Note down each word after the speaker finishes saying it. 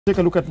Take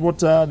a look at what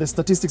the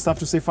statistics have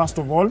to say first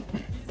of all,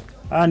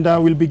 and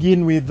we'll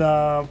begin with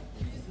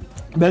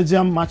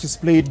Belgium. Matches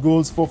played,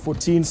 goals for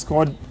 14,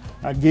 scored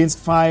against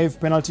 5,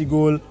 penalty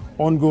goal,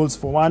 on goals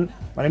for 1.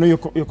 But I know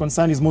your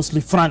concern is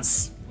mostly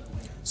France.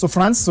 So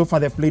France, so far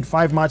they've played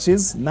 5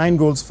 matches, 9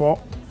 goals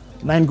for,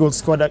 9 goals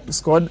scored,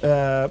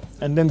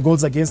 and then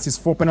goals against is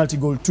 4, penalty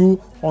goal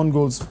 2, on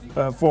goals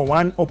for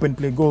 1, open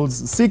play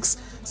goals 6,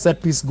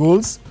 set piece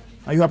goals.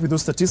 Are you happy with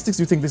those statistics?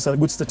 Do you think these are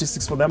good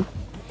statistics for them?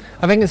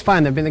 I think it's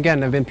fine. They've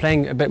been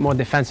playing a bit more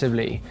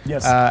defensively.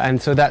 Yes.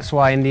 And so that's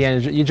why in the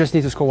end, you just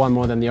need to score one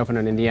more than the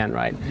opponent in the end,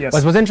 right? Yes.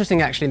 What was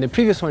interesting actually in the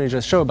previous one you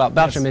just showed about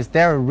Belgium is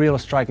they're a real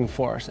striking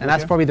force. And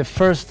that's probably the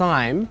first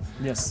time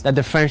that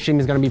the French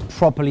team is going to be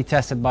properly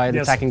tested by an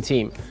attacking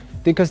team.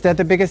 Because they're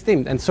the biggest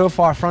team. And so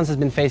far France has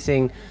been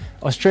facing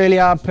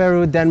Australia,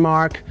 Peru,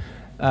 Denmark,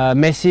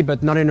 Messi,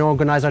 but not an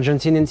organized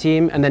Argentinian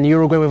team, and then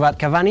Uruguay without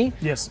Cavani.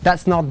 Yes.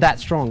 That's not that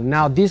strong.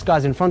 Now these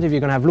guys in front of you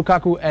are going to have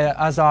Lukaku,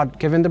 Hazard,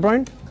 Kevin De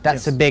Bruyne.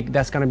 That's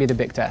that's going to be the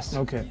big test.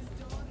 Okay.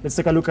 Let's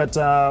take a look at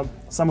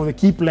some of the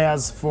key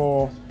players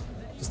for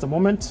just a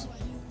moment.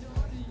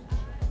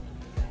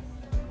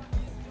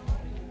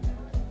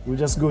 We'll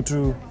just go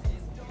to,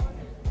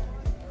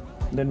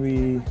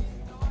 then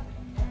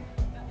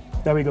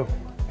there we go.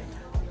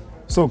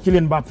 So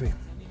Kylian Mbappe.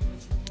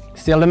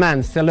 Still the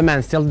man,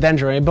 still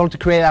danger, able to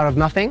create out of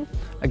nothing.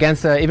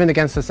 Against even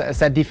against a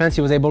set defense,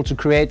 he was able to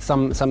create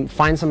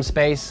find some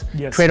space,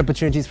 create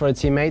opportunities for his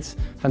teammates.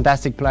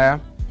 Fantastic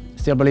player.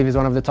 Still believe he's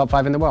one of the top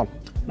 5 in the world.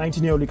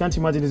 19-year-old, you can't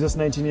imagine he's just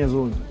 19 years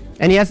old.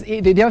 And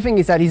the other thing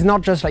is that he's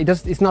not just like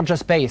it's not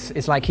just pace.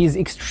 It's like he's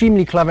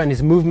extremely clever in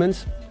his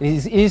movements.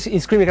 He's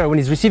extremely clever when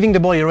he's receiving the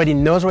ball. He already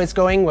knows where it's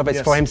going, whether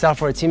it's for himself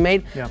or a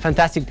teammate.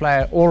 Fantastic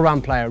player,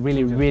 all-round player,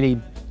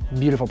 really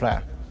beautiful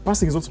player.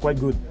 Passing is also quite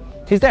good.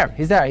 He's there.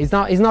 He's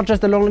not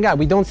just a lone guy.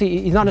 We don't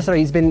see. He's not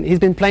necessarily. He's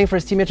been playing for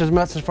his teammates as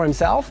much as for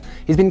himself.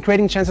 He's been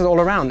creating chances all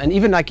around. And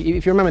even like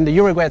if you remember in the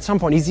Uruguay at some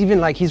point,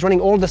 he's running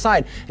all the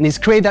side and he's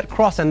created that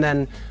cross, and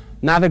then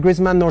neither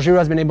Griezmann nor Giroud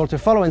has been able to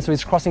follow, and so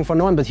he's crossing for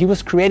no one. But he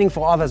was creating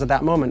for others at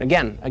that moment,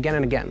 again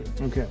and again.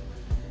 Okay.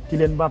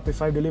 Kylian Mbappe,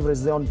 5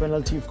 deliveries there on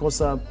penalty. Of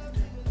course,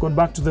 going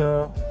back to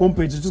the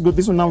homepage, just go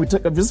this one now.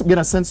 Just get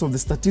a sense of the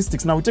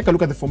statistics. Now we take a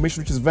look at the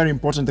formation, which is very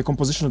important. The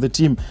composition of the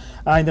team.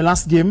 In the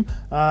last game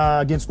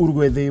against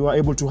Uruguay, they were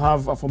able to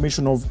have a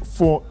formation of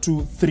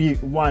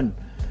 4-2-3-1.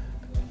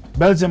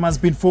 Belgium has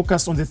been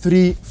focused on the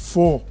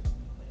 3-4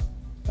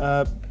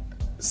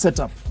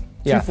 setup.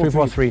 Yeah,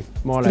 3-4-3,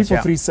 more or less.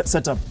 3-4-3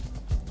 setup.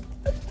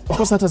 Of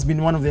course, that has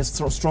been one of their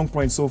strong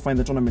points so far in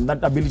the tournament.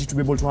 That ability to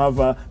be able to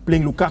have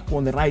playing Lukaku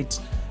on the right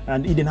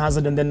and Eden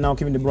Hazard, and then now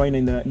Kevin De Bruyne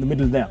in the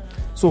middle there.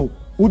 So,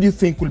 who do you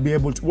think will be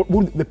able to?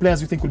 What the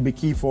players you think will be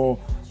key for,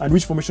 and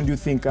which formation do you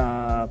think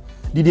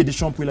Didier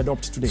Deschamps will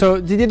adopt today? So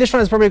Didier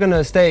Deschamps is probably going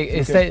to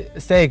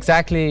stay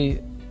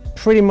exactly,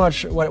 pretty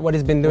much what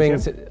he's been doing.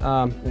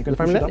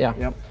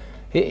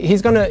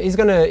 He's gonna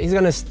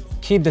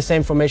keep the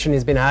same formation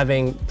he's been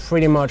having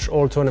pretty much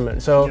all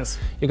tournament. So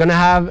you're gonna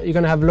have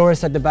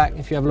Lloris at the back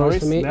if you have Lloris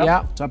for me.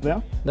 Top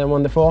there. Then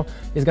wonderful.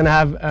 He's gonna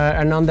have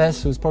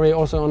Hernandez, who's probably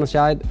also on the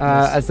side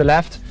as the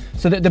left.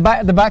 So the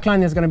back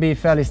line is gonna be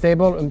fairly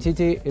stable.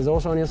 Umtiti is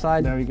also on your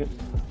side. Very good.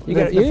 You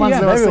have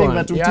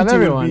everyone. You have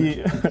everyone.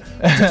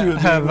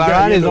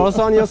 Varane is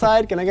also on your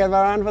side. Can I get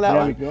Varane for that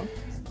one? There we go.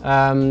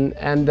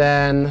 And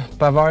then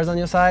Pavard is on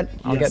your side.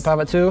 I'll get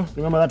Pavard too.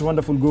 Remember that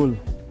wonderful goal.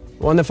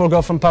 Wonderful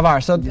goal from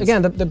Pavard. So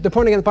again, the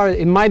point against Pavard,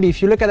 it might be,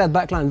 if you look at that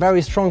back line,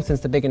 very strong since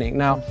the beginning.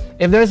 Now,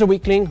 if there's a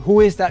weakling, who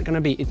is that going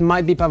to be? It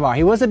might be Pavard.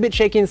 He was a bit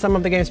shaky in some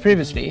of the games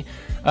previously.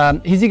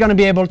 Is he going to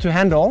be able to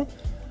handle?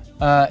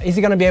 Hazard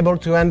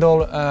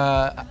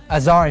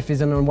if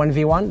he's in a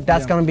 1v1?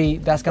 That's going to be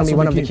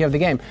one of the key of the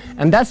game.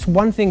 And that's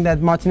one thing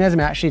that Martinez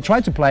may actually try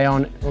to play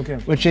on,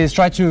 which is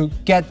try to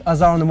get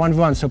Hazard on the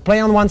 1v1. So play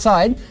on one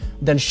side,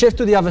 then shift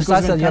to the other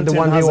side so you have the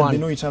 1v1. They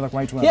know each other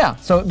quite well. Yeah,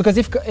 so because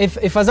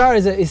if Hazard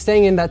is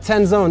staying in that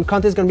 10 zone,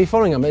 Kanté is going to be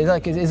following him. He's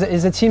a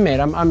teammate.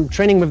 I'm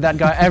training with that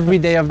guy every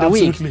day of the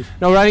week.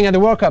 Now arriving at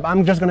the World Cup,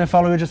 I'm just going to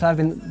follow you, just have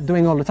been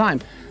doing all the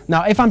time.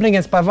 Now, if I'm playing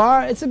against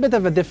Pavard, it's a bit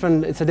of a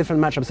different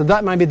matchup. So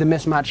that might be the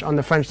mismatch on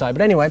the French side.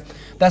 But anyway,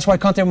 that's why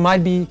Kanté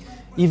might be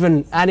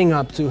even adding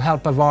up to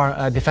help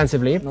Pavard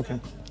defensively. Okay.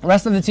 The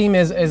rest of the team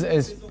is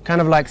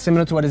kind of like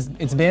similar to what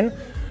it's been.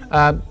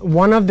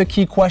 One of the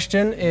key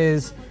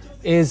questions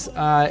is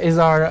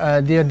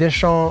our dear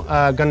Deschamps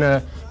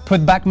gonna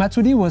put back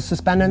Matuidi, who was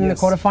suspended in the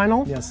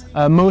quarterfinal? Yes.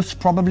 Most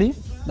probably.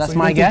 That's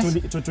my guess.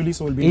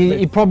 Tolisso will be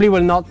he probably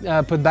will not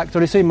put back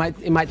Tolisso.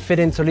 It might fit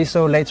in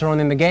Tolisso later on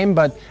in the game,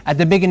 but at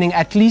the beginning,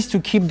 at least to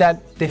keep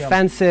that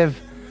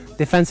defensive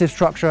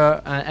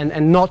structure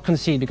and not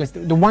concede, because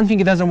the one thing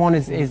he doesn't want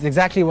is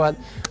exactly what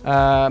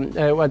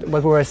we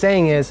were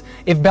saying is,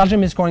 if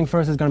Belgium is scoring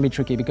first, it's going to be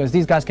tricky because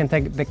these guys can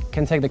take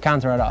the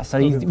counter at us. So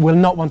he will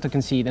not want to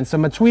concede, and so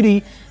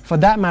Matuidi, for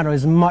that matter,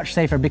 is much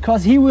safer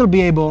because he will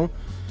be able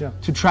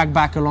to track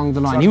back along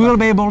the line. He will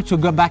be able to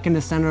go back in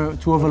the center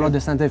to overload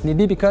the center if need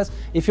be, because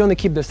if you want to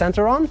keep the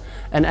center on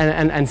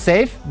and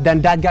safe,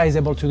 then that guy is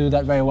able to do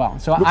that very well.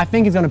 So I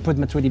think he's going to put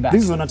Matuidi back.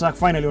 This is on attack.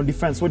 Finally, on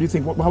defense, what do you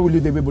think? How will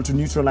they be able to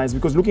neutralize?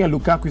 Because looking at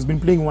Lukaku, he's been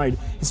playing wide.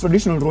 His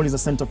traditional role is a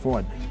center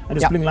forward, and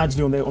he's playing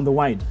largely on the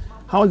wide.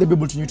 How will they be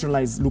able to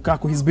neutralize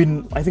Lukaku? He's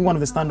been, I think, one of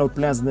the standout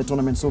players in the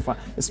tournament so far,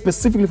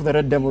 specifically for the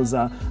Red Devils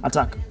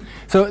attack.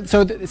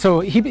 So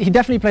he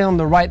definitely played on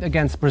the right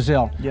against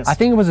Brazil. Yes. I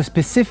think it was a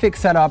specific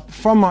setup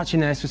from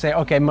Martinez to say,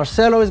 okay,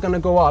 Marcelo is going to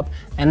go up,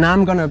 and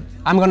I'm gonna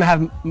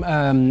have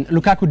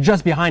Lukaku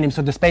just behind him,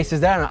 so the space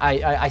is there, and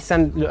I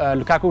send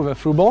Lukaku with a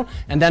through ball,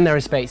 and then there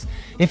is space.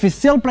 If he's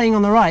still playing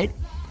on the right,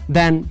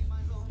 then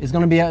it's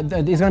going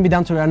to be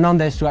down to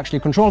Hernandez to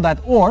actually control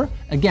that, or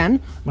again,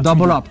 Matuidi.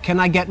 Double up. Can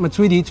I get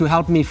Matuidi to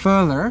help me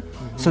further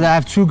so that I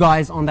have two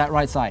guys on that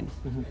right side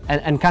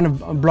and kind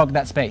of block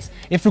that space?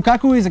 If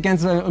Lukaku is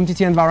against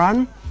Umtiti and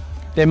Varane,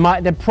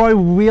 they probably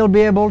will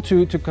be able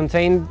to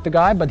contain the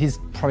guy, but he's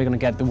probably going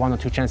to get the one or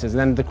two chances. And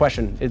then the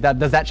question is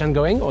does that chance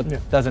go in or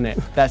doesn't it?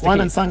 That's the one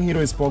key. unsung hero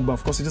is Pogba.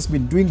 Of course, he's just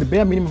been doing the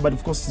bare minimum, but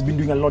of course he's been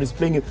doing a lot. He's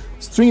playing,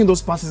 stringing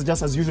those passes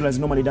just as usual as he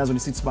normally does when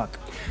he sits back.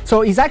 So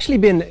he's actually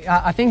been,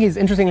 I think he's,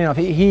 interestingly enough,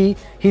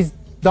 he's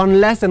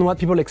done less than what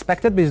people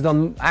expected, but he's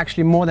done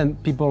actually more than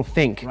people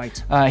think.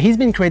 Right. He's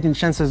been creating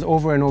chances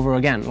over and over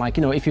again. Like,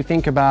 you know, if you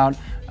think about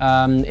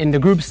in the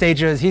group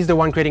stages, he's the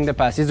one creating the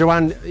pass. He's the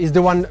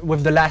one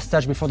with the last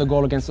touch before the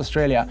goal against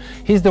Australia.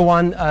 He's the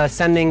one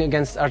sending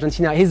against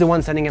Argentina. He's the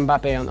one sending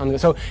Mbappe on.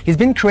 So he's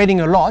been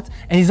creating a lot,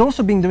 and he's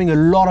also been doing a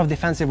lot of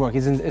defensive work.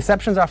 His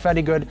interceptions are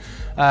fairly good,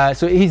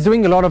 so he's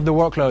doing a lot of the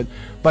workload.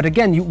 But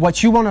again,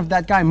 what you want of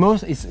that guy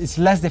most is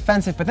less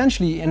defensive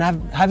potentially, and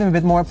have him a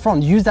bit more up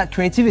front. Use that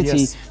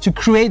creativity to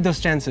create those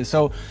chances.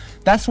 So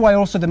that's why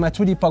also the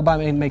Matuidi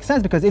Pogba makes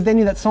sense, because if they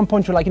need at some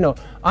point to, like, you know,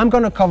 I'm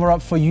going to cover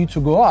up for you to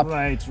go up,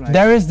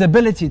 there is the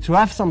ability to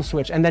have some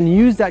switch and then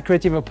use that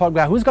creative of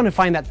Pogba, who's going to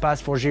find that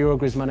pass for Giroud,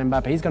 Griezmann,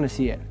 Mbappe. He's going to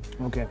see it.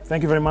 Okay,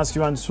 thank you very much,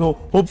 Johan. So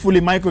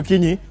hopefully Michael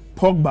Kinyi,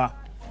 Pogba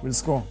will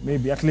score,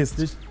 maybe at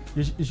least.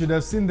 You should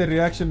have seen the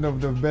reaction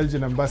of the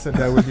Belgian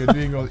ambassador when you're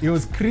doing all. He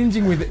was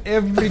cringing with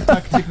every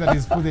tactic that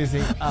is put there,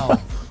 saying, "Oh,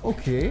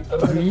 okay,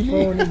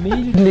 really?"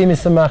 Immediately,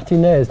 Mr.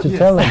 Martinez, to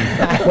tell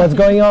him what's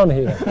going on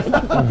here.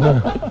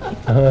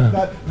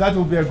 that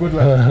will be a good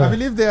one. I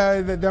believe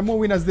there are more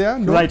winners there.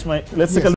 No? Right, Mike. Let's take a look.